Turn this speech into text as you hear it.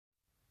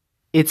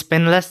It's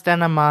been less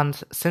than a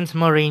month since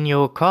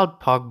Mourinho called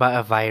Pogba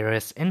a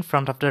virus in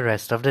front of the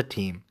rest of the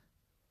team.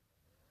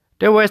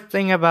 The worst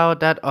thing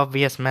about that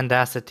obvious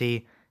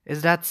mendacity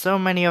is that so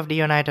many of the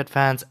United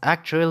fans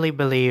actually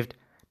believed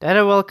that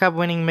a World Cup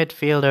winning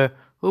midfielder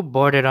who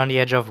bordered on the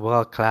edge of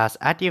world class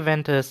at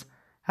Juventus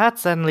had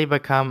suddenly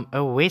become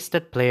a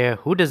wasted player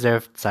who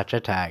deserved such a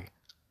tag.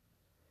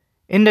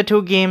 In the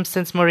 2 games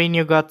since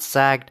Mourinho got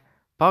sacked,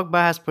 Pogba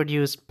has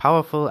produced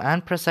powerful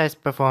and precise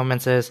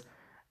performances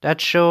that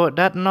show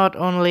that not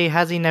only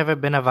has he never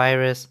been a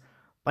virus,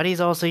 but he's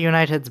also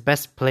United's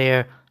best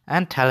player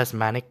and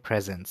talismanic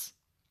presence.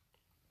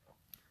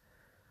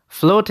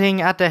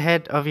 Floating at the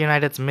head of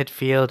United's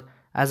midfield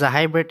as a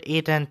hybrid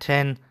 8 and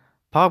 10,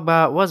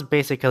 Pogba was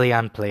basically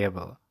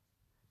unplayable.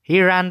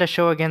 He ran the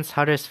show against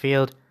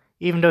Huddersfield,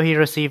 even though he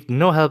received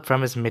no help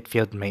from his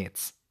midfield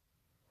mates.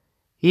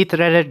 He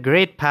threaded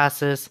great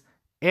passes,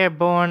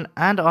 airborne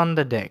and on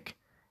the deck.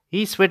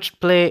 He switched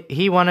play,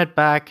 he won it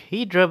back,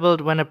 he dribbled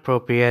when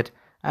appropriate,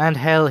 and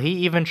hell, he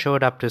even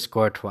showed up to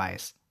score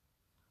twice.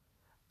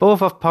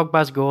 Both of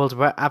Pogba's goals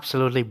were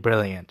absolutely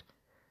brilliant.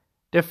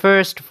 The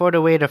first for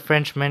the way the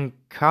Frenchman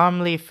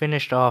calmly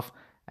finished off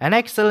an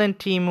excellent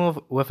team move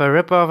with a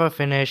ripper of a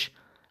finish,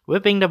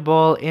 whipping the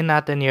ball in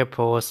at the near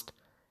post.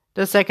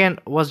 The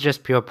second was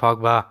just pure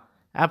Pogba,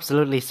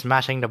 absolutely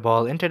smashing the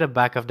ball into the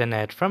back of the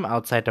net from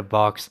outside the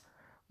box,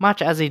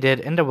 much as he did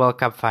in the World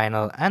Cup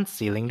final and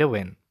sealing the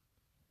win.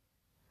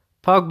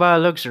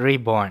 Pogba looks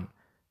reborn,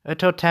 a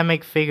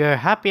totemic figure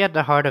happy at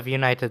the heart of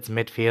United's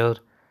midfield,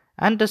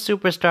 and the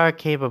superstar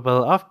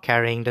capable of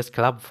carrying this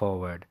club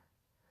forward.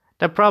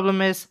 The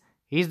problem is,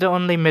 he's the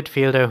only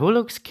midfielder who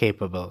looks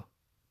capable.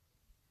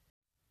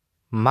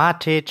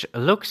 Matic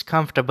looks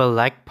comfortable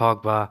like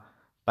Pogba,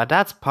 but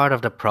that's part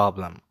of the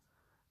problem.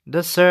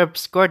 The Serb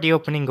scored the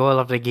opening goal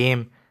of the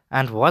game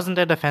and wasn't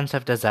a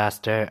defensive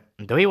disaster,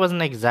 though he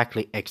wasn't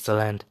exactly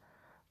excellent,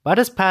 but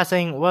his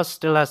passing was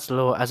still as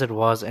slow as it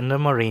was in the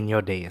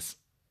Mourinho days.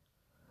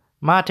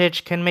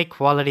 Matic can make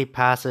quality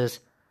passes,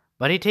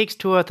 but he takes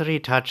 2 or 3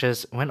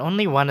 touches when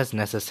only one is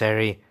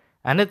necessary,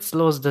 and it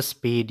slows the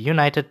speed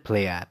United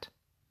play at.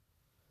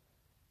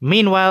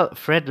 Meanwhile,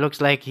 Fred looks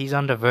like he's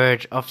on the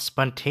verge of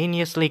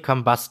spontaneously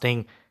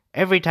combusting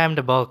every time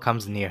the ball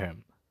comes near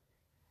him.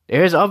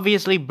 There is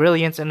obviously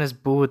brilliance in his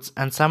boots,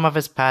 and some of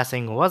his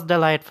passing was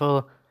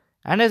delightful,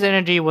 and his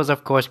energy was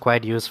of course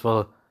quite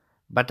useful,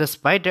 but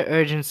despite the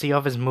urgency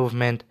of his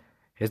movement,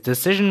 his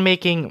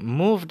decision-making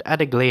moved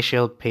at a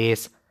glacial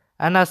pace,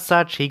 and as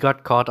such he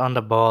got caught on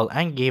the ball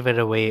and gave it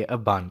away a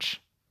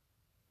bunch.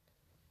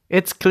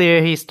 It's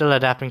clear he's still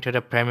adapting to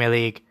the Premier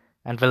League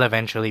and will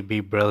eventually be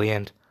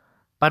brilliant,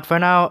 but for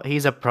now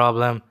he's a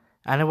problem,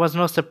 and it was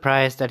no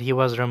surprise that he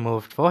was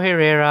removed for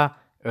Herrera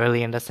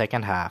early in the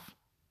second half.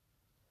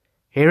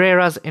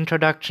 Herrera's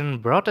introduction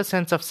brought a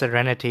sense of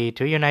serenity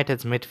to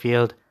United's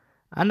midfield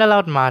and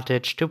allowed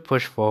Matic to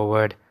push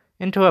forward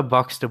into a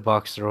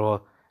box-to-box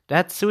role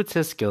that suits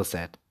his skill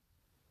set.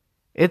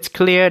 It's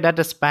clear that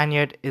the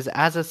Spaniard is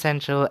as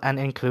essential an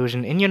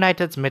inclusion in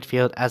United's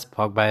midfield as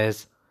Pogba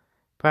is.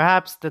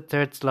 Perhaps the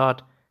third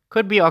slot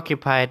could be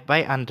occupied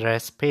by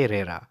Andres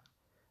Pereira.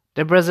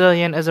 The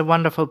Brazilian is a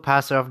wonderful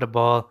passer of the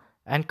ball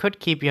and could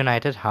keep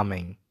United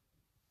humming.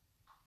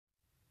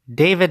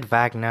 David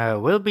Wagner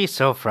will be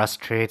so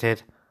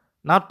frustrated,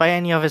 not by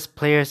any of his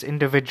players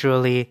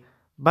individually,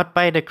 but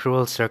by the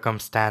cruel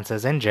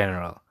circumstances in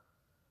general.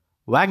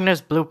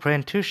 Wagner's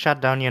blueprint to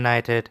shut down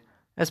United,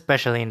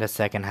 especially in the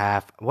second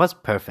half, was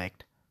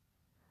perfect.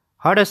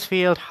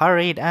 Huddersfield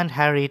hurried and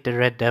harried the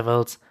Red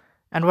Devils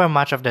and were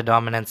much of the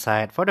dominant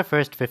side for the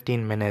first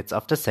 15 minutes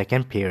of the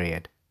second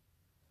period.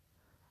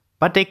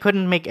 But they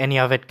couldn't make any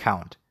of it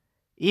count.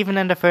 Even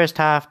in the first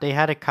half, they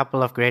had a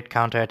couple of great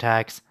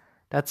counterattacks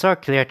that saw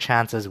clear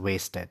chances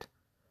wasted.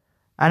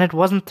 And it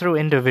wasn't through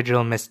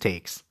individual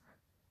mistakes.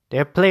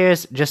 Their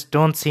players just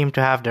don't seem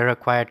to have the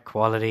required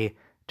quality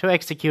to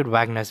execute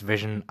Wagner's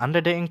vision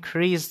under the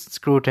increased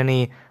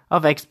scrutiny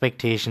of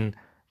expectation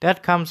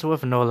that comes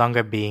with no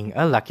longer being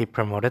a lucky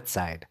promoted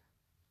side.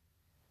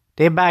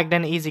 They bagged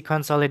an easy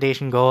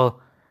consolidation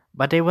goal,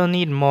 but they will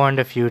need more in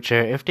the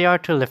future if they are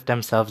to lift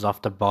themselves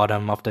off the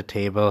bottom of the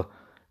table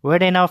where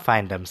they now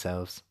find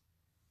themselves.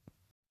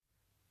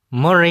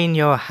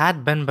 Mourinho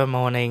had been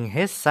bemoaning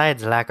his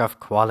side's lack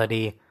of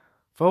quality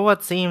for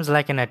what seems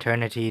like an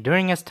eternity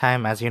during his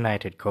time as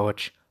United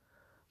coach,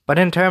 but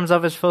in terms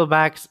of his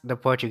fullbacks, the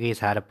Portuguese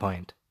had a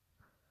point.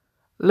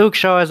 Luke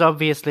Shaw is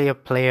obviously a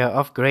player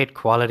of great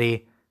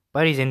quality,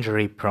 but he's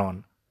injury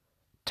prone.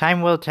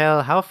 Time will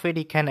tell how fit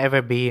he can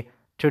ever be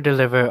to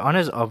deliver on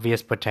his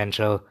obvious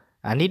potential,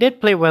 and he did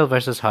play well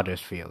versus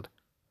Huddersfield.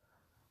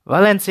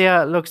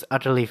 Valencia looks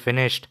utterly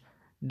finished,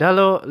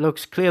 Dalot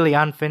looks clearly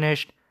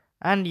unfinished,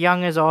 and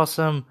Young is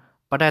awesome,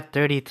 but at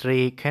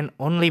 33 can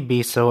only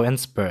be so in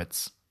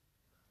spurts.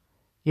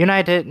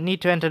 United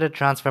need to enter the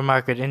transfer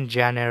market in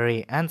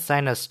January and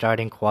sign a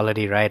starting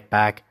quality right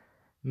back.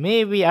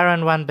 Maybe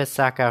Aaron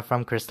Wan-Bissaka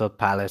from Crystal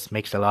Palace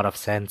makes a lot of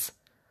sense.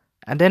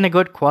 And then a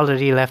good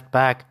quality left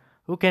back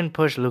who can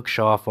push Luke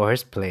Shaw for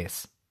his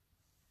place.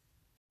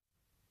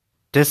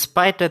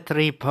 Despite the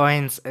 3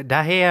 points, De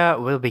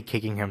Gea will be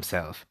kicking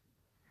himself.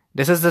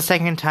 This is the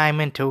second time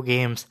in 2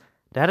 games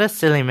that a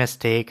silly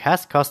mistake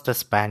has cost the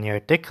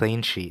Spaniard the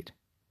clean sheet.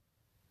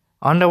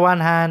 On the one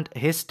hand,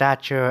 his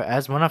stature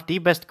as one of the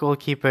best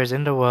goalkeepers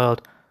in the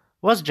world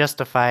was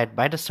justified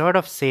by the sort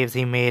of saves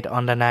he made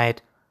on the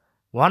night,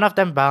 one of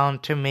them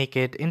bound to make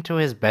it into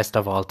his best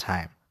of all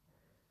time.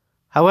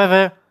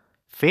 However,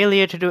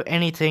 failure to do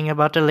anything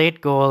about the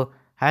late goal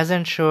has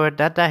ensured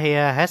that De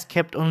Gea has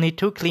kept only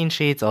 2 clean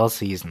sheets all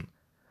season,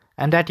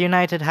 and that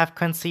United have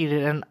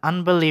conceded an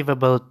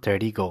unbelievable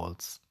 30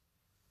 goals.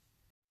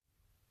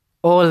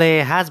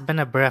 Ole has been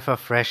a breath of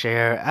fresh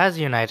air as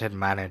United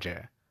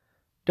manager.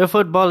 The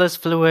football is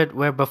fluid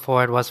where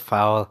before it was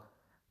foul,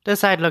 the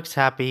side looks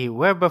happy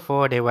where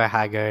before they were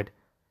haggard,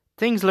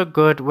 things look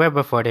good where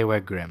before they were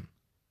grim.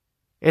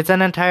 It's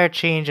an entire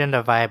change in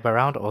the vibe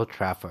around Old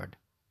Trafford.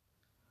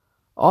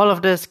 All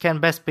of this can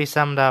best be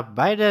summed up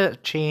by the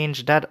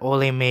change that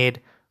Ole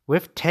made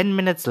with 10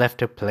 minutes left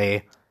to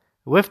play,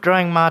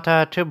 withdrawing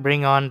Mata to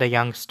bring on the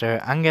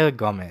youngster Angel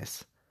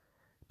Gomez.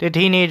 The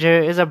teenager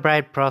is a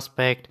bright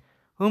prospect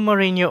whom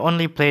Mourinho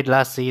only played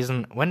last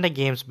season when the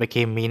games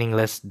became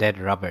meaningless dead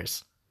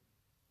rubbers.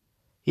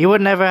 He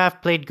would never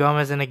have played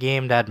Gomez in a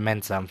game that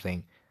meant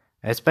something,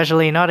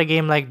 especially not a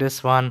game like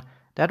this one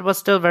that was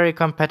still very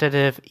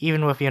competitive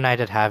even with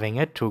United having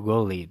a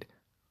 2-goal lead.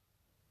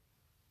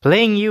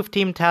 Playing youth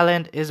team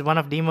talent is one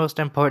of the most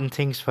important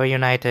things for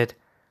United,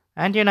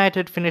 and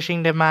United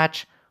finishing the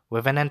match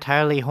with an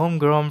entirely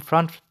homegrown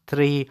front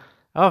 3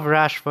 of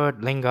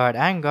Rashford, Lingard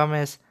and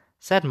Gomez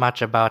said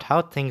much about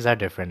how things are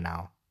different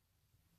now.